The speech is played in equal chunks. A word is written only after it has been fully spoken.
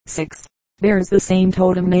6. Bears the same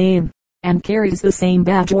totem name, and carries the same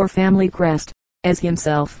badge or family crest, as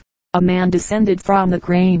himself. A man descended from the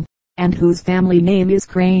crane, and whose family name is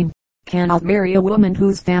Crane, cannot marry a woman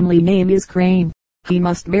whose family name is Crane. He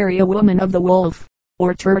must marry a woman of the wolf,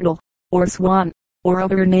 or turtle, or swan, or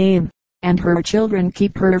other name, and her children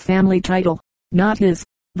keep her family title, not his.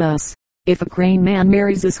 Thus, if a crane man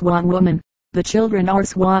marries a swan woman, the children are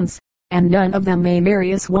swans, and none of them may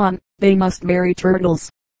marry a swan. They must marry turtles,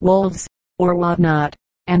 wolves, or what not,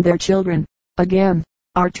 and their children, again,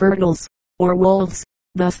 are turtles, or wolves.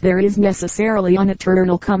 Thus there is necessarily an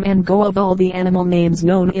eternal come and go of all the animal names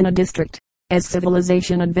known in a district. As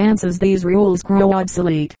civilization advances, these rules grow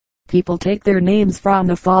obsolete. People take their names from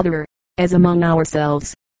the father, as among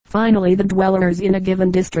ourselves. Finally, the dwellers in a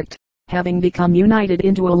given district, having become united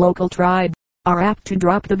into a local tribe, are apt to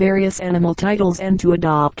drop the various animal titles and to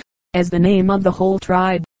adopt, as the name of the whole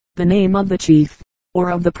tribe, the name of the chief,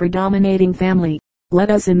 or of the predominating family.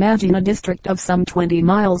 Let us imagine a district of some 20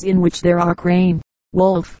 miles in which there are crane,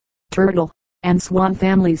 wolf, turtle, and swan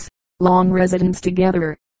families, long residence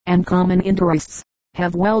together, and common interests,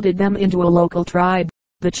 have welded them into a local tribe.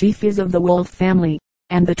 The chief is of the wolf family,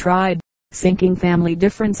 and the tribe, sinking family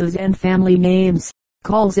differences and family names,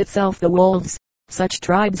 calls itself the wolves. Such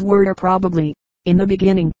tribes were probably, in the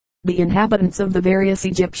beginning, the inhabitants of the various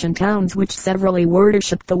Egyptian towns which severally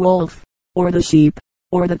worshipped the wolf, or the sheep,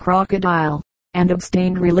 or the crocodile, and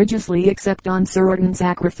abstained religiously except on certain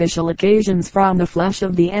sacrificial occasions from the flesh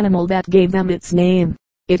of the animal that gave them its name.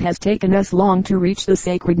 It has taken us long to reach the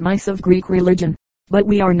sacred mice of Greek religion, but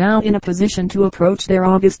we are now in a position to approach their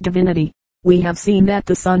august divinity. We have seen that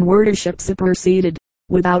the sun worship superseded,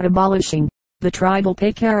 without abolishing, the tribal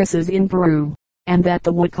Pacaruses in Peru, and that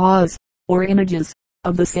the woodcause, or images,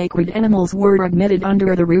 of the sacred animals were admitted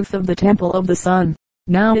under the roof of the temple of the sun.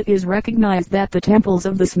 Now it is recognized that the temples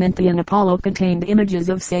of the Sminthian Apollo contained images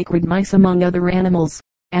of sacred mice among other animals,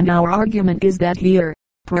 and our argument is that here,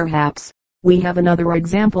 perhaps, we have another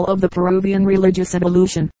example of the Peruvian religious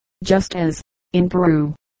evolution. Just as, in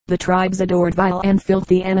Peru, the tribes adored vile and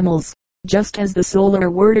filthy animals, just as the solar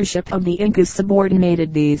worship of the Incas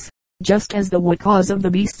subordinated these, just as the woodcause of the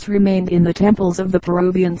beasts remained in the temples of the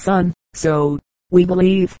Peruvian sun, so, we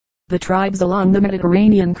believe, the tribes along the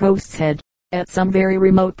Mediterranean coasts had, at some very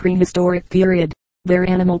remote prehistoric period, their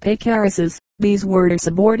animal Pacaruses. These were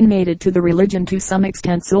subordinated to the religion to some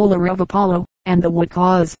extent solar of Apollo, and the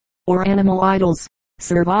woodcause, or animal idols,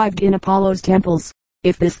 survived in Apollo's temples.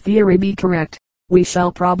 If this theory be correct, we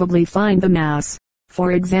shall probably find the mouse,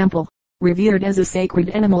 for example, revered as a sacred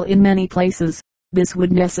animal in many places. This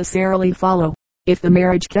would necessarily follow, if the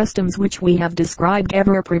marriage customs which we have described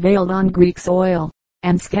ever prevailed on Greek soil,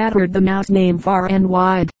 and scattered the mouse name far and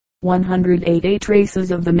wide. 108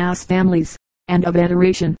 traces of the mouse families, and of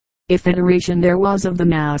adoration, if adoration there was of the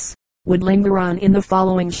mouse, would linger on in the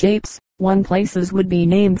following shapes. 1. Places would be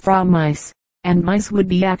named from mice, and mice would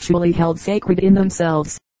be actually held sacred in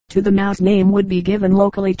themselves. 2. The mouse name would be given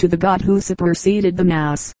locally to the god who superseded the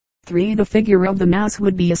mouse. 3. The figure of the mouse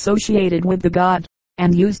would be associated with the god,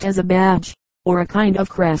 and used as a badge, or a kind of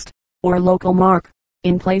crest, or local mark,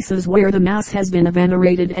 in places where the mouse has been a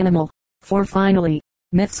venerated animal. 4. Finally,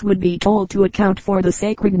 myths would be told to account for the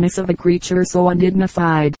sacredness of a creature so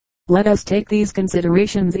undignified. Let us take these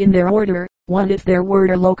considerations in their order. 1. If there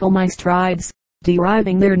were local mice tribes,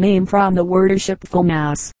 deriving their name from the worshipful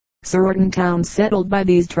mouse, certain towns settled by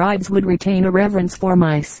these tribes would retain a reverence for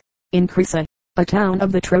mice. In Chrysa, a town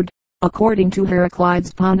of the Troad, according to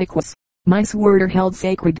Heraclides Ponticus, mice were held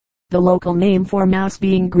sacred, the local name for mouse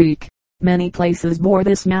being Greek. Many places bore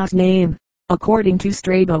this mouse name, according to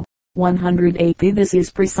Strabo. 108. This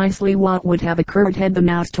is precisely what would have occurred had the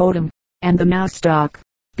mouse totem, and the mouse stock,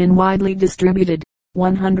 been widely distributed.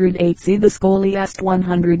 108. See the Scholiast.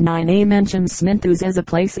 109a mentions Sminthus as a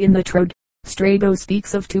place in the Troad. Strabo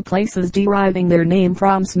speaks of 2 places deriving their name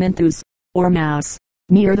from Sminthus, or mouse,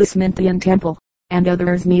 near the Sminthian temple, and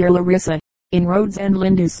others near Larissa. In Rhodes and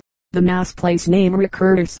Lindus, the mouse place name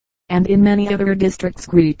recurs, and in many other districts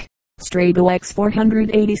Greek. Strabo x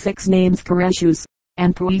 486 names Careshus,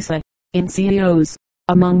 and Puisa, in Ceos,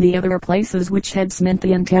 among the other places which had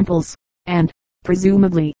Sminthian temples, and,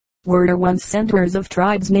 presumably, were once centers of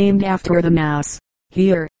tribes named after the mouse.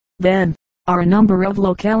 Here, then, are a number of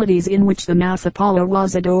localities in which the mouse Apollo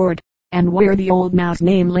was adored, and where the old mouse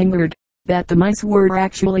name lingered. That the mice were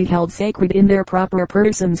actually held sacred in their proper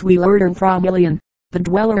persons we learn from Ilion. The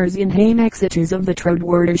dwellers in Haemaxitus of the Troad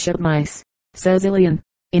worship mice. Says Ilion,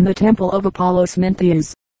 in the temple of Apollo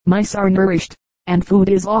Smintheus, mice are nourished, and food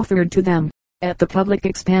is offered to them, at the public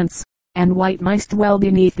expense, and white mice dwell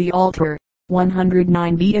beneath the altar.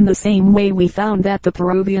 109b. In the same way we found that the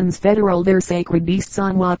Peruvians federal their sacred beasts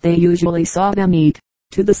on what they usually saw them eat.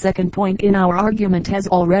 To the second point in our argument has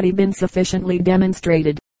already been sufficiently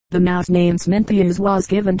demonstrated. The mouse name Smintheus was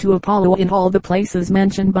given to Apollo in all the places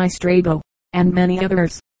mentioned by Strabo, and many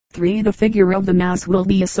others. 3. The figure of the mouse will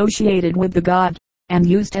be associated with the god, and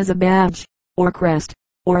used as a badge, or crest,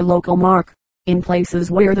 or local mark, in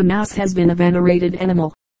places where the mouse has been a venerated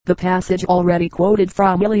animal. The passage already quoted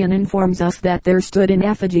from Ilion informs us that there stood an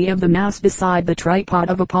effigy of the mouse beside the tripod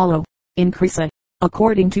of Apollo, in Crisa,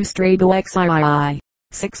 according to Strabo XIII.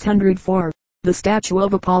 604. The statue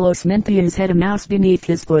of Apollo Smintheus had a mouse beneath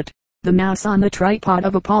his foot. The mouse on the tripod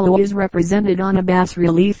of Apollo is represented on a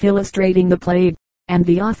bas-relief illustrating the plague, and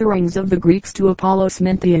the offerings of the Greeks to Apollo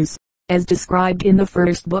Smintheus, as described in the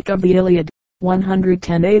first book of the Iliad.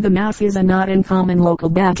 110a. The mouse is a not uncommon local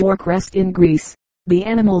badge or crest in Greece. The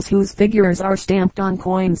animals whose figures are stamped on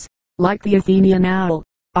coins, like the Athenian owl,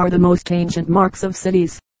 are the most ancient marks of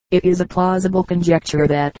cities. It is a plausible conjecture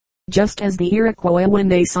that, just as the Iroquois when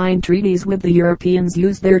they signed treaties with the Europeans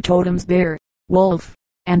used their totems bear, wolf,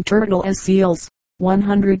 and turtle as seals,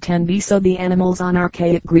 110b. So the animals on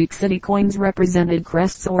archaic Greek city coins represented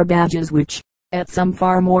crests or badges which, at some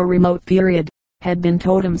far more remote period, had been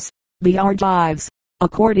totems. The Argives,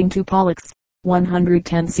 according to Pollux,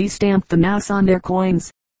 110c, stamped the mouse on their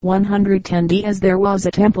coins. 110d. As there was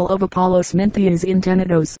a temple of Apollo Smintheus in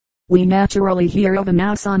Tenedos, we naturally hear of a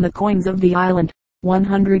mouse on the coins of the island.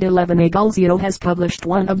 111a. Gulzio has published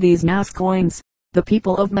one of these mouse coins. The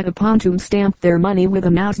people of Metapontum stamped their money with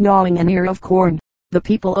a mouse gnawing an ear of corn. The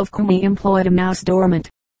people of Cumae employed a mouse dormant.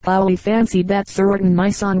 Pauli fancied that certain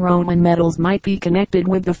mice on Roman medals might be connected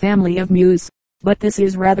with the family of Muse, but this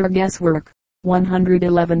is rather guesswork.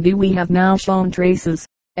 111b. We have now shown traces,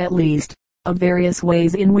 at least, of various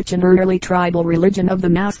ways in which an early tribal religion of the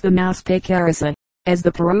mouse Pecarissa, as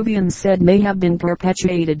the Peruvians said, may have been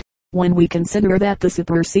perpetuated. When we consider that the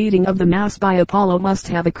superseding of the mouse by Apollo must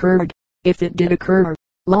have occurred, if it did occur,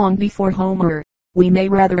 long before Homer, we may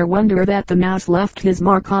rather wonder that the mouse left his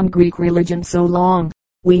mark on Greek religion so long.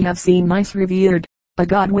 We have seen mice revered, a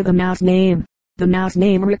god with a mouse name, the mouse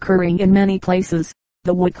name recurring in many places,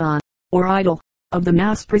 the woodcon, or idol, of the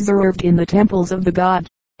mouse preserved in the temples of the god,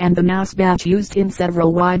 and the mouse badge used in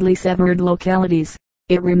several widely severed localities.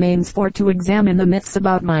 It remains for to examine the myths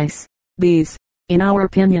about mice. These, in our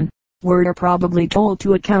opinion, were probably told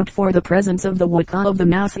to account for the presence of the woodcon of the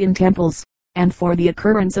mouse in temples, and for the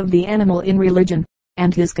occurrence of the animal in religion,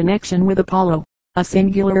 and his connection with Apollo. A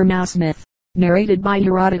singular mouse myth, narrated by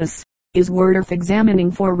Herodotus, is worth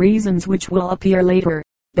examining for reasons which will appear later,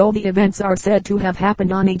 though the events are said to have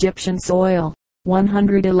happened on Egyptian soil.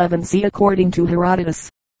 111c. According to Herodotus,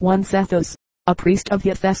 one Sethos, a priest of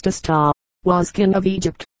Hephaestus Ptah, was king of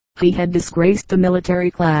Egypt. He had disgraced the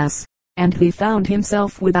military class, and he found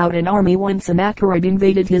himself without an army when Sennacherib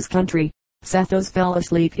invaded his country. Sethos fell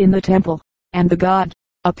asleep in the temple, and the god,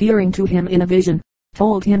 appearing to him in a vision,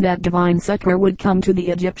 told him that divine succor would come to the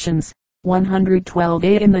Egyptians.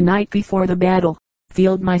 112a. In the night before the battle,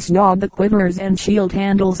 field mice gnawed the quivers and shield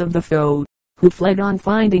handles of the foe, who fled on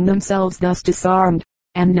finding themselves thus disarmed.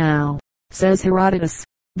 And now, says Herodotus,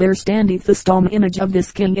 there standeth the stone image of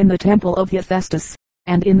this king in the temple of Hephaestus,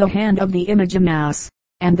 and in the hand of the image a mouse,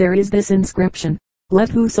 and there is this inscription, let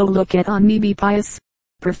whoso looketh on me be pious.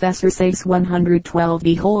 Professor Sayce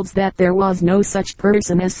 112b holds that there was no such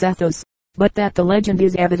person as Sethos, but that the legend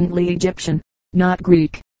is evidently Egyptian, not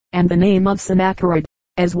Greek, and the name of Sennacherib,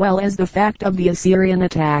 as well as the fact of the Assyrian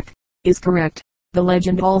attack, is correct. The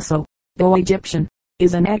legend also, though Egyptian,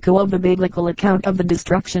 is an echo of the biblical account of the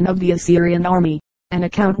destruction of the Assyrian army, an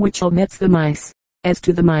account which omits the mice. As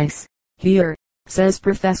to the mice, here, says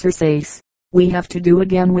Professor Sayce, we have to do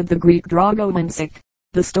again with the Greek Dragomansik.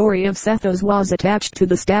 The story of Sethos was attached to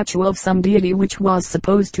the statue of some deity which was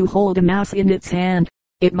supposed to hold a mouse in its hand.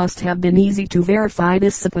 It must have been easy to verify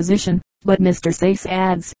this supposition, but Mr. Sayce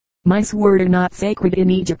adds, mice were not sacred in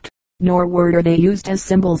Egypt, nor were they used as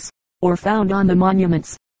symbols, or found on the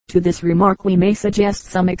monuments. To this remark we may suggest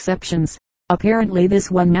some exceptions. Apparently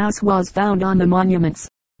this one mouse was found on the monuments.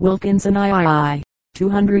 Wilkinson III,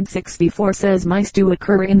 264 says mice do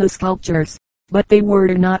occur in the sculptures, but they were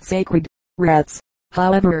not sacred. Rats,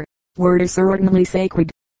 however, were certainly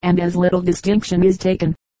sacred, and as little distinction is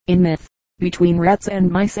taken, in myth, between rats and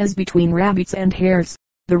mice as between rabbits and hares.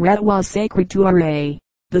 The rat was sacred to Ra,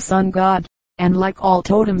 the sun god, and like all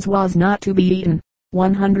totems was not to be eaten.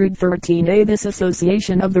 113a. This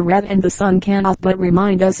association of the rat and the sun cannot but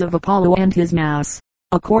remind us of Apollo and his mouse.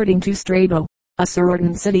 According to Strabo, a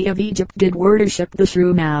certain city of Egypt did worship the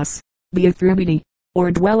shrew mouse, the Athribidi,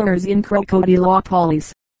 or dwellers in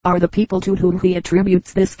Crocodilopolis, are the people to whom he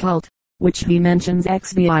attributes this cult, which he mentions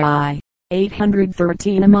XVI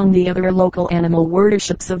 813 among the other local animal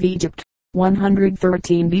worships of Egypt.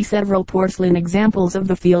 113b. Several porcelain examples of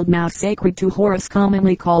the field mouse sacred to Horus,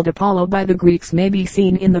 commonly called Apollo by the Greeks, may be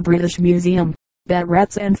seen in the British Museum. That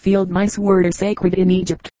rats and field mice were sacred in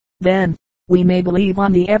Egypt, then, we may believe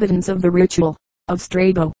on the evidence of the ritual, of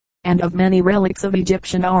Strabo, and of many relics of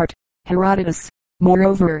Egyptian art. Herodotus,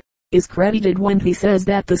 moreover, is credited when he says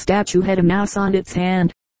that the statue had a mouse on its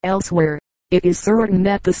hand. Elsewhere, it is certain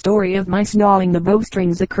that the story of mice gnawing the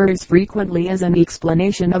bowstrings occurs frequently as an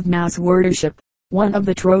explanation of mouse worship. One of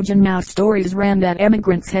the Trojan mouse stories ran that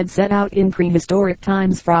emigrants had set out in prehistoric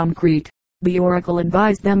times from Crete. The oracle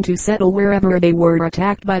advised them to settle wherever they were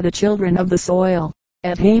attacked by the children of the soil.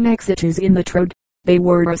 At Haemaxitus in the Troad, they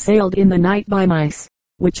were assailed in the night by mice,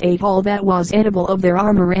 which ate all that was edible of their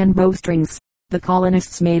armor and bowstrings. The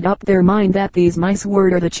colonists made up their mind that these mice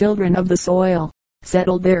were the children of the soil,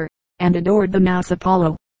 settled there, and adored the mouse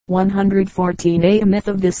Apollo. 114a. A myth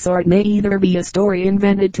of this sort may either be a story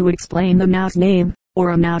invented to explain the mouse name, or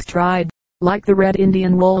a mouse tribe, like the Red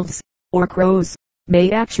Indian wolves, or crows, may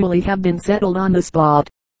actually have been settled on the spot,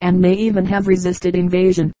 and may even have resisted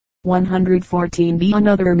invasion. 114b.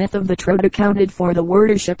 Another myth of the Troad accounted for the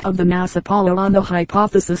worship of the mouse Apollo on the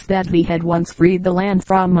hypothesis that he had once freed the land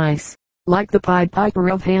from mice, like the Pied Piper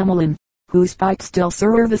of Hamelin, whose pipe, still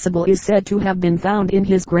serviceable, is said to have been found in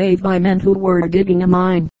his grave by men who were digging a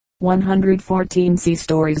mine. 114c.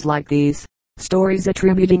 Stories like these, stories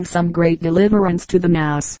attributing some great deliverance to the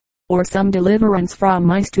mouse, or some deliverance from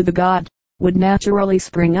mice to the god, would naturally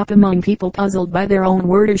spring up among people puzzled by their own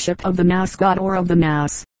worship of the mouse god or of the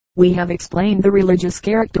mouse. We have explained the religious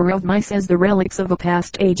character of mice as the relics of a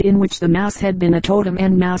past age in which the mouse had been a totem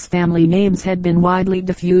and mouse family names had been widely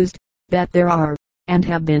diffused. That there are, and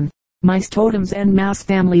have been, mice totems and mouse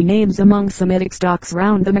family names among Semitic stocks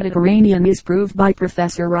round the Mediterranean is proved by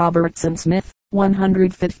Professor Robertson Smith.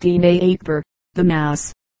 115a. 8per. The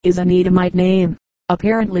mouse is an Edomite name,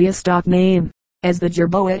 apparently a stock name, as the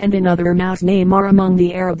jerboa and another mouse name are among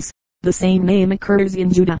the Arabs. The same name occurs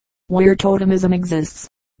in Judah, where totemism exists.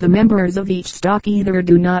 The members of each stock either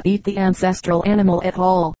do not eat the ancestral animal at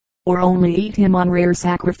all, or only eat him on rare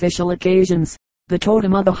sacrificial occasions. The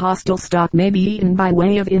totem of a hostile stock may be eaten by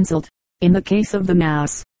way of insult. In the case of the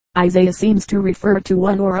mouse, Isaiah seems to refer to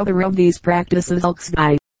one or other of these practices.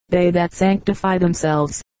 Uxgai, they that sanctify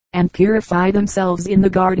themselves, and purify themselves in the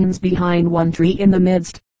gardens behind one tree in the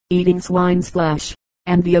midst, eating swine's flesh,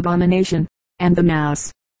 and the abomination, and the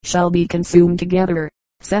mouse, shall be consumed together,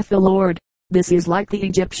 saith the Lord. This is like the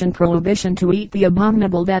Egyptian prohibition to eat the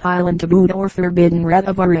abominable, that island taboo or forbidden red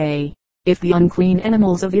of Ara. If the unclean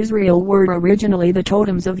animals of Israel were originally the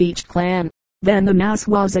totems of each clan, then the mouse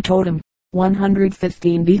was a totem.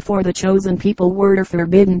 115b. For the chosen people were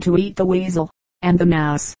forbidden to eat the weasel, and the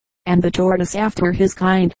mouse, and the tortoise after his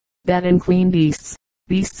kind, that unclean beasts,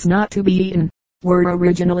 beasts not to be eaten, were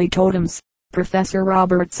originally totems. Professor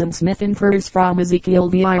Robertson Smith infers from Ezekiel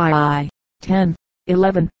VII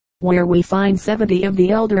 10:11, where we find 70 of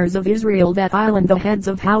the elders of Israel that island, the heads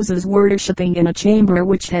of houses, worshipping in a chamber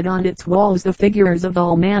which had on its walls the figures of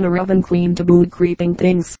all manner of unclean tabooed creeping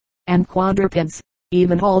things, and quadrupeds,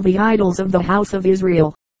 even all the idols of the house of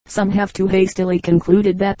Israel. Some have too hastily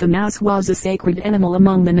concluded that the mouse was a sacred animal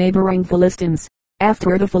among the neighboring Philistines.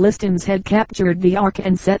 After the Philistines had captured the ark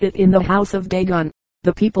and set it in the house of Dagon,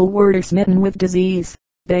 the people were smitten with disease.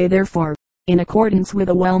 They therefore, in accordance with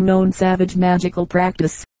a well-known savage magical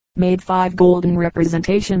practice, made 5 golden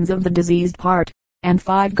representations of the diseased part, and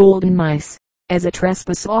 5 golden mice, as a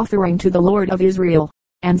trespass offering to the Lord of Israel,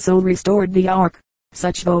 and so restored the ark.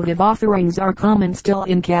 Such votive offerings are common still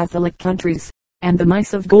in Catholic countries, and the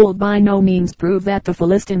mice of gold by no means prove that the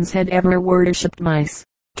Philistines had ever worshipped mice.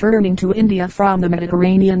 Turning to India from the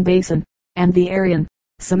Mediterranean basin, and the Aryan,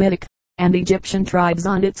 Semitic, and Egyptian tribes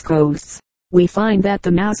on its coasts, we find that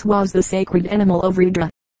the mouse was the sacred animal of Rudra.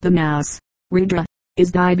 The mouse, Rudra,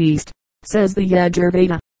 is thy beast, says the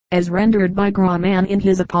Yajurveda, as rendered by Grahman in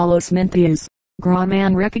his Apollo Smintheus.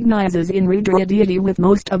 Grahman recognizes in Rudra a deity with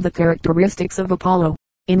most of the characteristics of Apollo.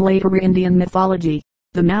 In later Indian mythology,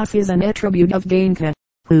 the mouse is an attribute of Gainka,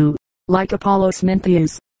 who, like Apollo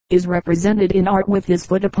Smintheus, is represented in art with his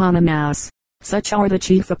foot upon a mouse. Such are the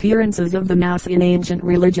chief appearances of the mouse in ancient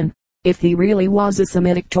religion. If he really was a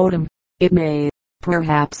Semitic totem, it may,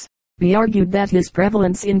 perhaps, be argued that his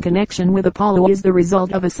prevalence in connection with Apollo is the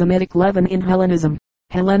result of a Semitic leaven in Hellenism.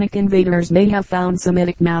 Hellenic invaders may have found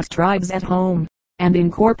Semitic mouse tribes at home, and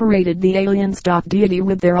incorporated the alien stock deity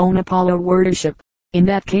with their own Apollo worship. In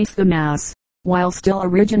that case the mouse, while still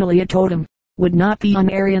originally a totem, would not be an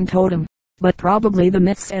Aryan totem, but probably the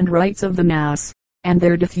myths and rites of the mass, and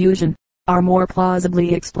their diffusion, are more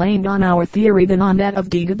plausibly explained on our theory than on that of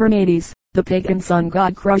Dagobernades. The pagan sun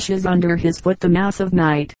god crushes under his foot the mass of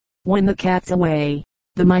night. When the cat's away,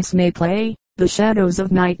 the mice may play. The shadows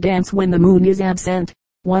of night dance when the moon is absent.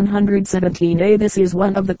 117a. This is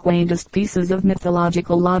one of the quaintest pieces of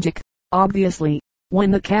mythological logic. Obviously,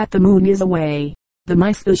 when the moon is away, the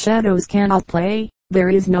mice the shadows cannot play. There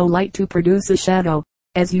is no light to produce a shadow.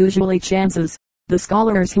 As usually chances, the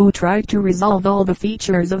scholars who try to resolve all the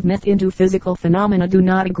features of myth into physical phenomena do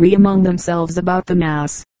not agree among themselves about the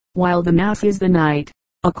mass, while the mass is the night.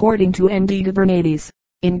 According to Dagobernades,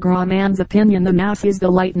 in Grauman's opinion the mass is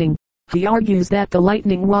the lightning. He argues that the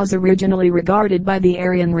lightning was originally regarded by the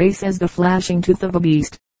Aryan race as the flashing tooth of a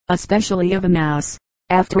beast, especially of a mouse.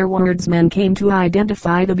 Afterwards men came to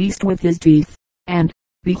identify the beast with his teeth, and,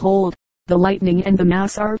 behold, the lightning and the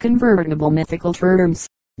mouse are convertible mythical terms.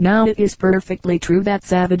 Now it is perfectly true that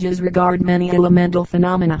savages regard many elemental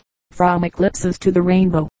phenomena, from eclipses to the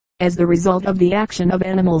rainbow, as the result of the action of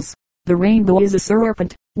animals. The rainbow is a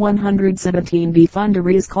serpent. 117b. Thunder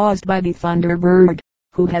is caused by the thunder bird,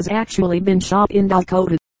 who has actually been shot in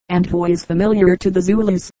Dakota, and who is familiar to the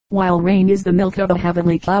Zulus, while rain is the milk of a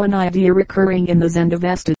heavenly cow, an idea recurring in the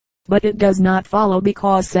Zendavesta. But it does not follow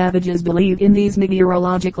because savages believe in these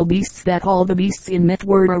meteorological beasts that all the beasts in myth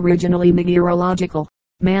were originally meteorological.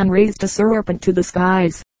 Man raised a serpent to the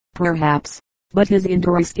skies, perhaps, but his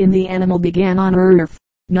interest in the animal began on earth,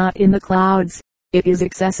 not in the clouds. It is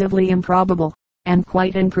excessively improbable, and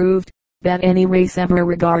quite unproved, that any race ever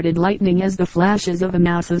regarded lightning as the flashes of a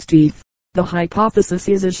mouse's teeth. The hypothesis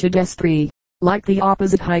is a chedestri, like the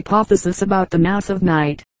opposite hypothesis about the mouse of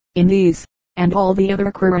night. In these, and all the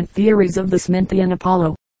other current theories of the Sminthean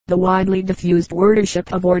Apollo, the widely diffused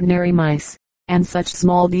worship of ordinary mice, and such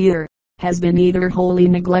small deer, has been either wholly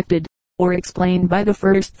neglected, or explained by the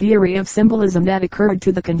first theory of symbolism that occurred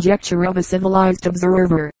to the conjecture of a civilized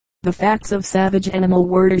observer. The facts of savage animal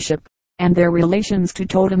worship, and their relations to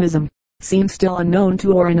totemism, seem still unknown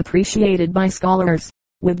to or unappreciated by scholars,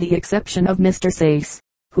 with the exception of Mr. Sayce,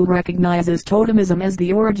 who recognizes totemism as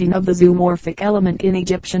the origin of the zoomorphic element in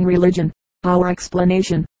Egyptian religion. Our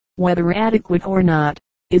explanation, whether adequate or not,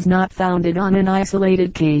 is not founded on an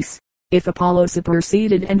isolated case. If Apollo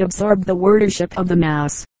superseded and absorbed the worship of the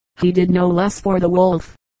mouse, he did no less for the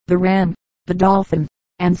wolf, the ram, the dolphin,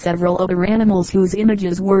 and several other animals whose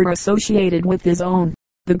images were associated with his own.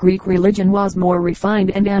 The Greek religion was more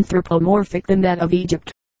refined and anthropomorphic than that of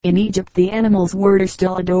Egypt. In Egypt the animals were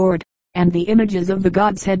still adored, and the images of the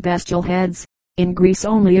gods had bestial heads. In Greece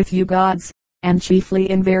only a few gods, and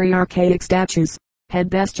chiefly in very archaic statues,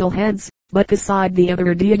 had bestial heads, but beside the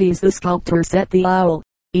other deities the sculptor set the owl,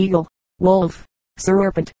 eagle, wolf,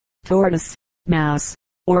 serpent, tortoise, mouse,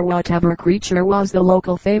 or whatever creature was the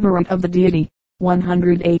local favorite of the deity.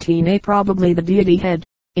 118a. Probably the deity had,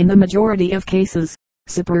 in the majority of cases,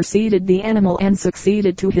 superseded the animal and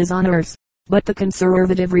succeeded to his honors. But the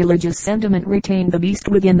conservative religious sentiment retained the beast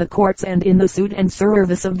within the courts and in the suit and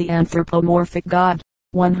service of the anthropomorphic god.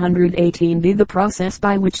 118b. The process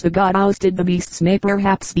by which the god ousted the beasts may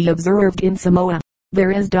perhaps be observed in Samoa.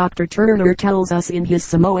 There, as Dr. Turner tells us in his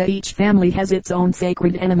Samoa, each family has its own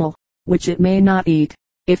sacred animal, which it may not eat.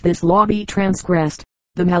 If this law be transgressed,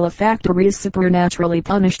 the malefactor is supernaturally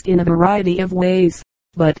punished in a variety of ways.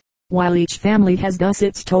 But, while each family has thus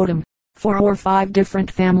its totem, 4 or 5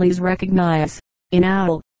 different families recognize, in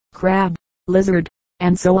owl, crab, lizard,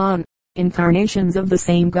 and so on, incarnations of the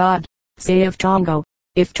same god. Say of Tongo.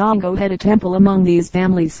 If Tongo had a temple among these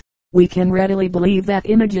families, we can readily believe that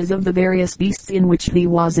images of the various beasts in which he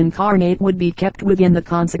was incarnate would be kept within the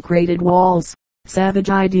consecrated walls. Savage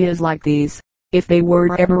ideas like these, if they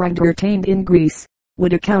were ever entertained in Greece,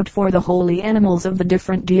 would account for the holy animals of the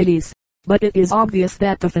different deities. But it is obvious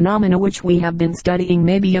that the phenomena which we have been studying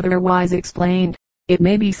may be otherwise explained. It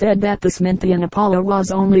may be said that the Sminthean Apollo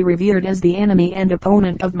was only revered as the enemy and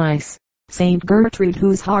opponent of mice. Saint Gertrude,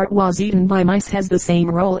 whose heart was eaten by mice, has the same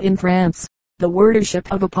role in France. The worship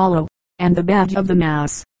of Apollo, and the badge of the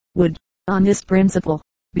mouse, would, on this principle,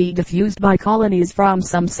 be diffused by colonies from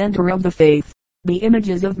some center of the faith. The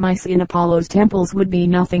images of mice in Apollo's temples would be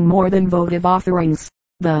nothing more than votive offerings.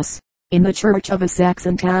 Thus, in the church of a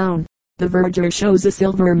Saxon town, the verger shows a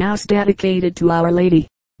silver mouse dedicated to Our Lady.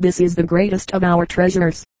 This is the greatest of our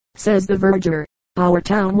treasures, says the verger. Our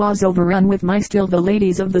town was overrun with mice till the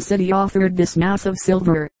ladies of the city offered this mouse of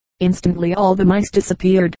silver. Instantly all the mice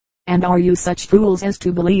disappeared. And are you such fools as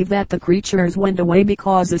to believe that the creatures went away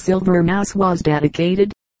because a silver mouse was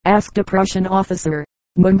dedicated? Asked a Prussian officer.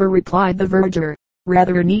 Mumber, replied the verger,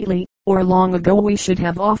 rather neatly, or long ago we should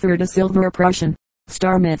have offered a silver Prussian.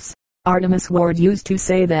 Star myths. Artemus Ward used to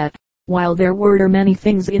say that, while there were many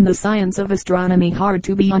things in the science of astronomy hard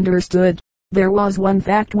to be understood, there was one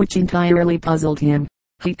fact which entirely puzzled him.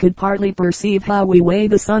 He could partly perceive how we weigh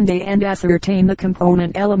the Sunday and ascertain the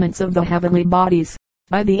component elements of the heavenly bodies,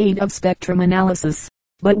 by the aid of spectrum analysis.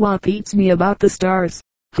 But what beats me about the stars,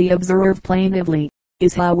 he observed plaintively,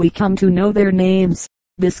 is how we come to know their names.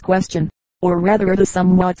 This question, or rather the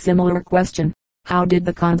somewhat similar question, how did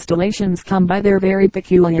the constellations come by their very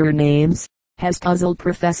peculiar names, has puzzled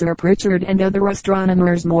Professor Pritchard and other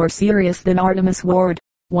astronomers more serious than Artemus Ward.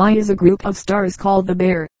 Why is a group of stars called the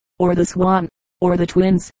Bear, or the Swan, or the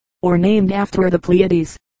Twins, or named after the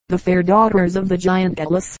Pleiades, the fair daughters of the giant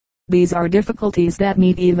Atlas? These are difficulties that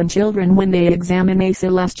meet even children when they examine a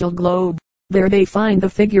celestial globe. There they find the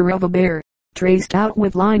figure of a bear, traced out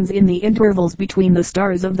with lines in the intervals between the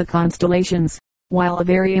stars of the constellations, while a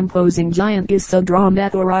very imposing giant is so drawn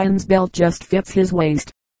that Orion's belt just fits his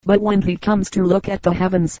waist. But when he comes to look at the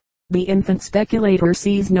heavens, the infant speculator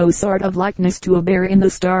sees no sort of likeness to a bear in the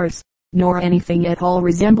stars, nor anything at all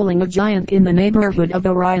resembling a giant in the neighborhood of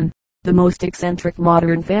Orion. The most eccentric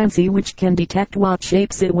modern fancy which can detect what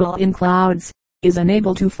shapes it will in clouds, is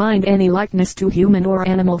unable to find any likeness to human or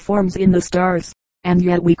animal forms in the stars. And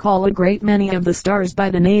yet we call a great many of the stars by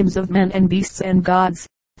the names of men and beasts and gods.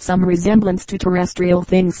 Some resemblance to terrestrial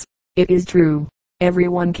things, it is true,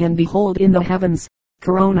 everyone can behold in the heavens.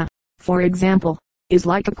 Corona, for example, is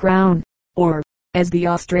like a crown, or, as the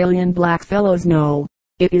Australian blackfellows know,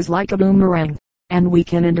 it is like a boomerang, and we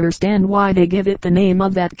can understand why they give it the name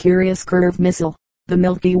of that curious curved missile. The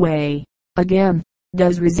Milky Way, again,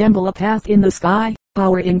 does resemble a path in the sky.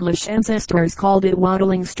 Our English ancestors called it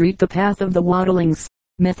Waddling Street, the path of the Waddlings.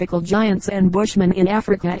 Mythical giants and bushmen in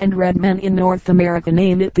Africa and red men in North America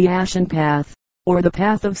named it the Ashen Path, or the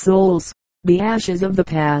Path of Souls. The ashes of the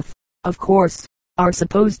path, of course, are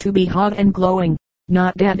supposed to be hot and glowing,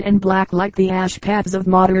 not dead and black like the ash paths of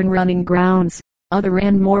modern running grounds. Other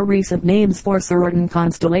and more recent names for certain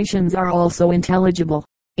constellations are also intelligible.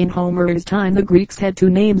 In Homer's time the Greeks had two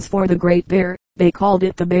names for the Great Bear. They called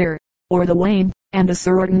it the Bear, or the Wain, and a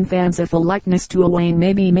certain fanciful likeness to a wain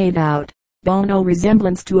may be made out, though no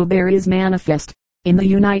resemblance to a bear is manifest. In the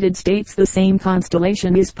United States the same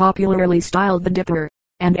constellation is popularly styled the Dipper,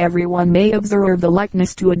 and everyone may observe the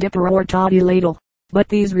likeness to a dipper or toddy ladle. But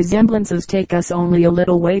these resemblances take us only a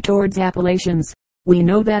little way towards appellations. We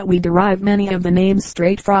know that we derive many of the names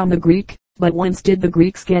straight from the Greek, but whence did the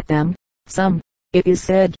Greeks get them? Some, it is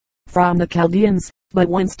said, from the Chaldeans, but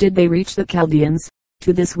whence did they reach the Chaldeans?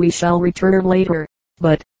 To this we shall return later.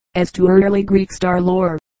 But, as to early Greek star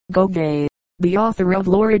lore, Gogay, the author of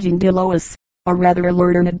L'Origine de Lois, a rather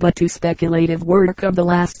learned but too speculative work of the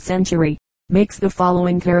last century, makes the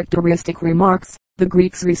following characteristic remarks. The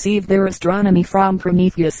Greeks received their astronomy from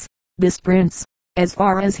Prometheus. This prince, as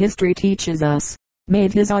far as history teaches us,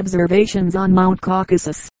 made his observations on Mount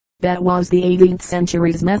Caucasus. That was the 18th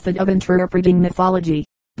century's method of interpreting mythology.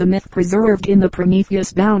 The myth preserved in the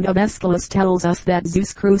Prometheus Bound of Aeschylus tells us that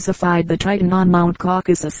Zeus crucified the Titan on Mount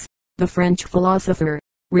Caucasus. The French philosopher,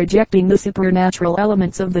 rejecting the supernatural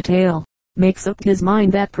elements of the tale, makes up his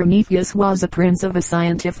mind that Prometheus was a prince of a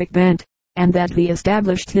scientific bent, and that he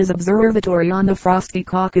established his observatory on the frosty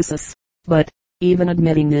Caucasus. But, even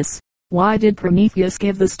admitting this, why did Prometheus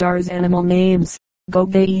give the stars animal names?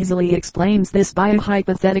 Gogay easily explains this by a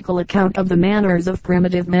hypothetical account of the manners of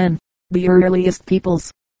primitive men. The earliest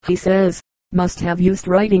peoples, he says, must have used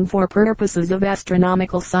writing for purposes of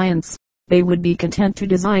astronomical science. They would be content to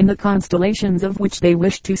design the constellations of which they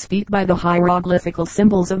wished to speak by the hieroglyphical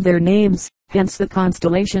symbols of their names. Hence the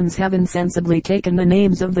constellations have insensibly taken the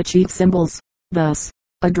names of the chief symbols. Thus,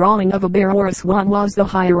 a drawing of a bear or a swan was the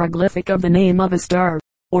hieroglyphic of the name of a star,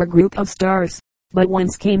 or group of stars. But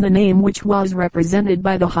whence came the name which was represented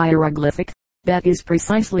by the hieroglyphic? That is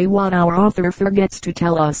precisely what our author forgets to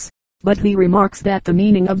tell us. But he remarks that the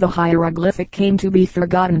meaning of the hieroglyphic came to be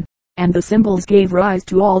forgotten, and the symbols gave rise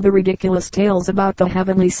to all the ridiculous tales about the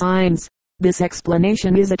heavenly signs. This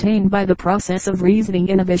explanation is attained by the process of reasoning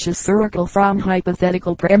in a vicious circle from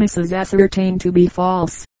hypothetical premises ascertained to be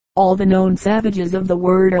false. All the known savages of the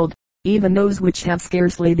world, even those which have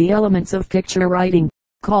scarcely the elements of picture writing,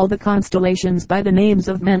 call the constellations by the names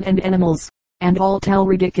of men and animals, and all tell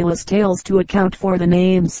ridiculous tales to account for the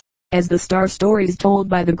names, as the star stories told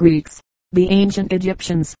by the Greeks, the ancient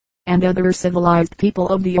Egyptians, and other civilized people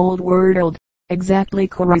of the old world, exactly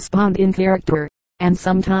correspond in character, and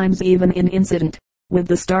sometimes even in incident, with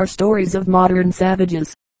the star stories of modern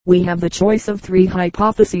savages. We have the choice of three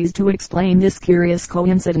hypotheses to explain this curious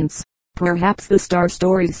coincidence. Perhaps the star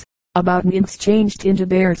stories, about nymphs changed into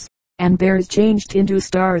bears, and bears changed into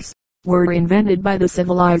stars, were invented by the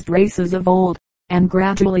civilized races of old, and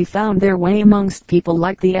gradually found their way amongst people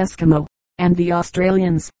like the Eskimo, and the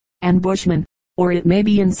Australians, and Bushmen. Or it may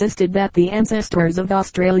be insisted that the ancestors of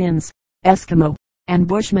Australians, Eskimo, and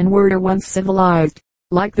Bushmen were once civilized,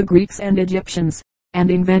 like the Greeks and Egyptians, and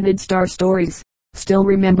invented star stories, still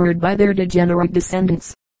remembered by their degenerate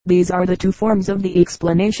descendants. These are the two forms of the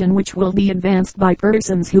explanation which will be advanced by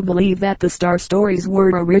persons who believe that the star stories were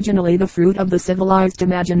originally the fruit of the civilized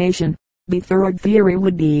imagination. The third theory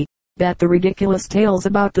would be, that the ridiculous tales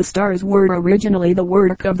about the stars were originally the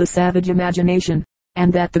work of the savage imagination,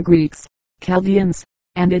 and that the Greeks, Chaldeans,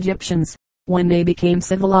 and Egyptians, when they became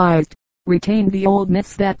civilized, retained the old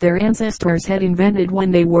myths that their ancestors had invented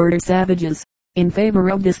when they were savages. In favor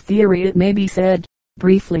of this theory it may be said,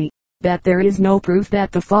 briefly, that there is no proof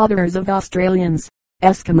that the fathers of Australians,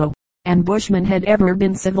 Eskimo, and Bushmen had ever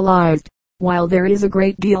been civilized, while there is a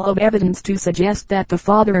great deal of evidence to suggest that the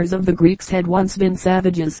fathers of the Greeks had once been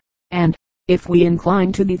savages. And, if we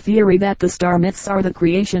incline to the theory that the star myths are the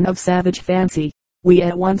creation of savage fancy, we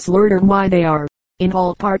at once learn why they are, in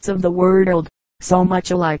all parts of the world, so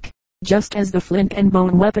much alike. Just as the flint and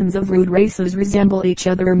bone weapons of rude races resemble each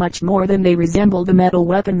other much more than they resemble the metal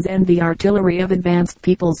weapons and the artillery of advanced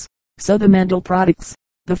peoples, so the mental products,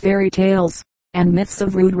 the fairy tales, and myths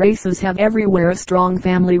of rude races have everywhere a strong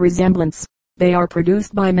family resemblance. They are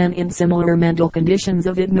produced by men in similar mental conditions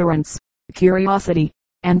of ignorance, curiosity,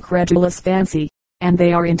 and credulous fancy, and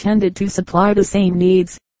they are intended to supply the same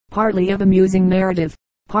needs, partly of amusing narrative,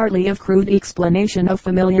 partly of crude explanation of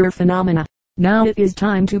familiar phenomena. Now it is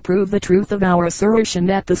time to prove the truth of our assertion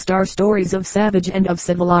that the star stories of savage and of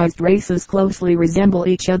civilized races closely resemble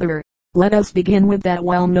each other. Let us begin with that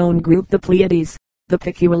well-known group, the Pleiades. The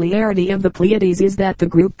peculiarity of the Pleiades is that the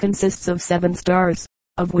group consists of 7 stars,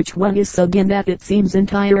 of which one is so dim that it seems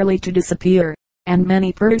entirely to disappear, and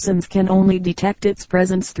many persons can only detect its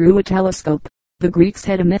presence through a telescope. The Greeks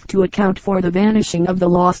had a myth to account for the vanishing of the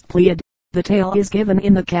lost Pleiad. The tale is given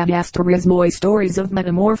in the Katasterismoi stories of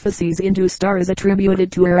metamorphoses into stars attributed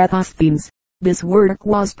to Eratosthenes. This work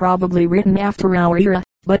was probably written after our era,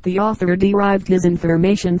 but the author derived his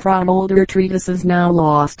information from older treatises now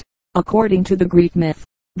lost. According to the Greek myth,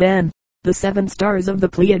 then, the 7 stars of the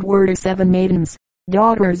Pleiad were 7 maidens,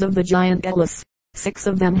 daughters of the giant Elis. 6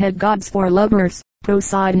 of them had gods for lovers.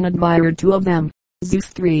 Poseidon admired 2 of them, Zeus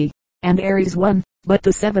 3, and Ares 1, but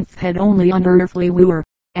the 7th had only an earthly wooer.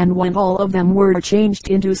 And when all of them were changed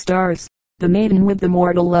into stars, the maiden with the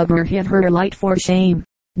mortal lover hid her light for shame.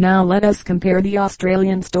 Now let us compare the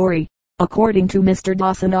Australian story. According to Mr.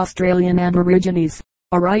 Dawson, Australian Aborigines,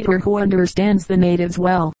 a writer who understands the natives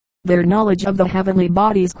well, their knowledge of the heavenly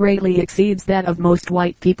bodies greatly exceeds that of most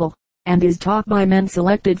white people, and is taught by men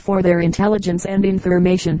selected for their intelligence and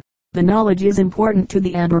information. The knowledge is important to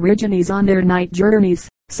the Aborigines on their night journeys,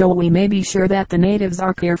 so we may be sure that the natives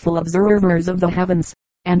are careful observers of the heavens,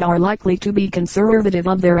 and are likely to be conservative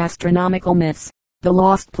of their astronomical myths. The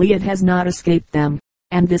lost Pleiad has not escaped them,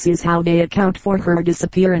 and this is how they account for her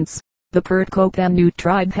disappearance. The Pertcopanute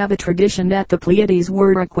tribe have a tradition that the Pleiades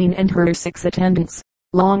were a queen and her 6 attendants.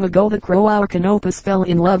 Long ago the crow Canopus fell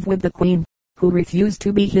in love with the queen, who refused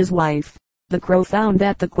to be his wife. The crow found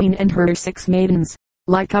that the queen and her 6 maidens,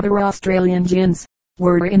 like other Australian jinns,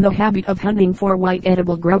 were in the habit of hunting for white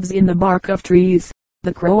edible grubs in the bark of trees.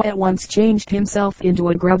 The crow at once changed himself into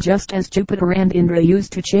a grub, just as Jupiter and Indra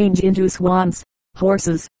used to change into swans,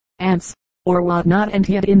 horses, ants, or whatnot, and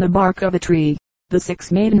hid in the bark of a tree. The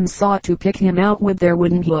 6 maidens sought to pick him out with their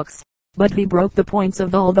wooden hooks, but he broke the points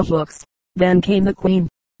of all the hooks. Then came the queen,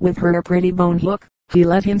 with her pretty bone hook. He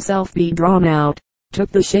let himself be drawn out,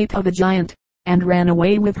 took the shape of a giant, and ran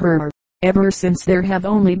away with her. Ever since there have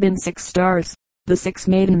only been 6 stars, the 6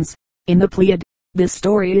 maidens, in the Pleiad. This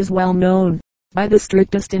story is well known, by the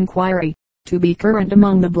strictest inquiry, to be current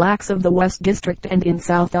among the blacks of the West District and in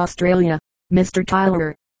South Australia. Mr.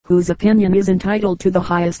 Tyler, whose opinion is entitled to the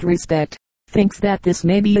highest respect, thinks that this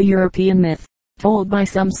may be a European myth, told by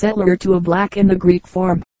some settler to a black in the Greek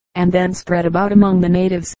form, and then spread about among the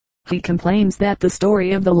natives. He complains that the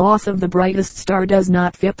story of the loss of the brightest star does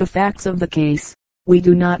not fit the facts of the case. We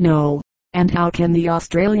do not know, and how can the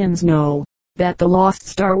Australians know, that the lost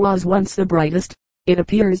star was once the brightest? It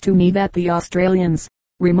appears to me that the Australians,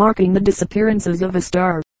 remarking the disappearances of a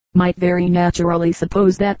star, might very naturally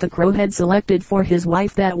suppose that the crow had selected for his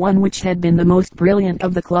wife that one which had been the most brilliant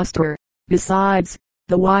of the cluster. Besides,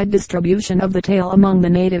 the wide distribution of the tale among the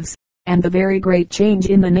natives, and the very great change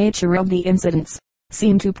in the nature of the incidents,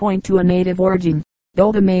 seem to point to a native origin,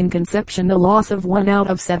 though the main conception, the loss of 1 out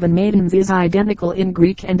of 7 maidens, is identical in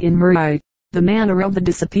Greek and in Murray. The manner of the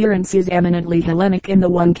disappearance is eminently Hellenic in the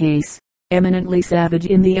one case, eminently savage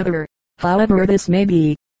in the other. However this may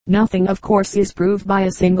be, nothing of course is proved by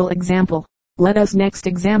a single example. Let us next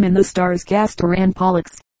examine the stars Castor and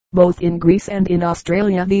Pollux. Both in Greece and in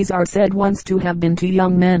Australia these are said once to have been 2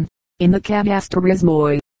 young men. In the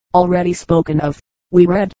Catasterismoi, already spoken of, we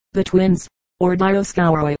read, the twins, or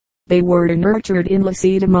Dioscoroi. They were nurtured in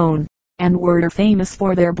Lacedaemon, and were famous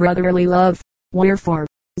for their brotherly love. Wherefore,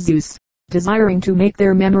 Zeus, desiring to make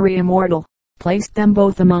their memory immortal, placed them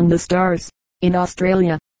both among the stars. In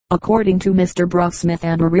Australia, according to Mr. Brooksmith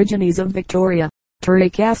and Origines of Victoria,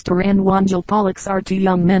 Turre Castor and Wangel Pollux are 2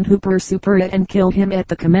 young men who pursue Purra and kill him at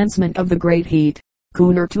the commencement of the great heat.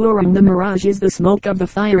 Kunar Turum, the mirage is the smoke of the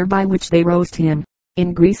fire by which they roast him.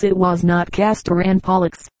 In Greece it was not Castor and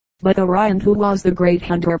Pollux, but Orion who was the great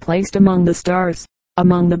hunter placed among the stars.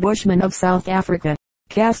 Among the Bushmen of South Africa,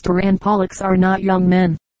 Castor and Pollux are not young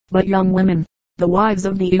men, but young women, the wives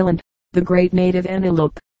of the eland, the great native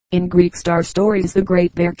antelope. In Greek star stories the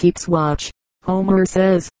great bear keeps watch, Homer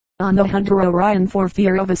says, on the hunter Orion for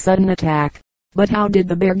fear of a sudden attack. But how did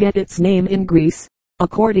the bear get its name in Greece?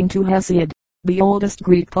 According to Hesiod, the oldest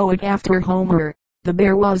Greek poet after Homer, the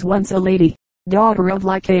bear was once a lady, daughter of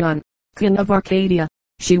Lycaon, king of Arcadia.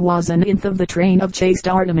 She was a nymph of the train of chaste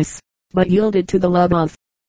Artemis, but yielded to the love of